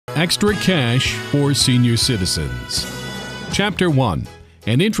Extra Cash for Senior Citizens. Chapter 1.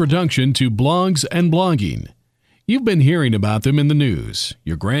 An Introduction to Blogs and Blogging. You've been hearing about them in the news.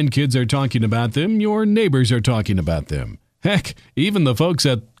 Your grandkids are talking about them. Your neighbors are talking about them. Heck, even the folks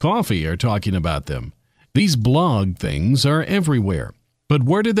at coffee are talking about them. These blog things are everywhere. But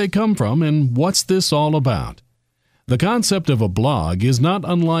where did they come from, and what's this all about? The concept of a blog is not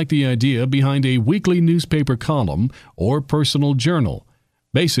unlike the idea behind a weekly newspaper column or personal journal.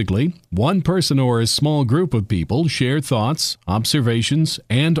 Basically, one person or a small group of people share thoughts, observations,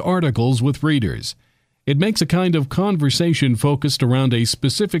 and articles with readers. It makes a kind of conversation focused around a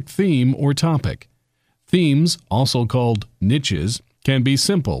specific theme or topic. Themes, also called niches, can be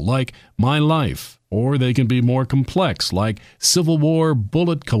simple, like my life, or they can be more complex, like Civil War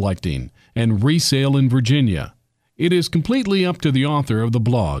bullet collecting and resale in Virginia. It is completely up to the author of the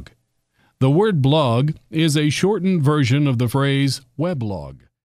blog. The word blog is a shortened version of the phrase weblog.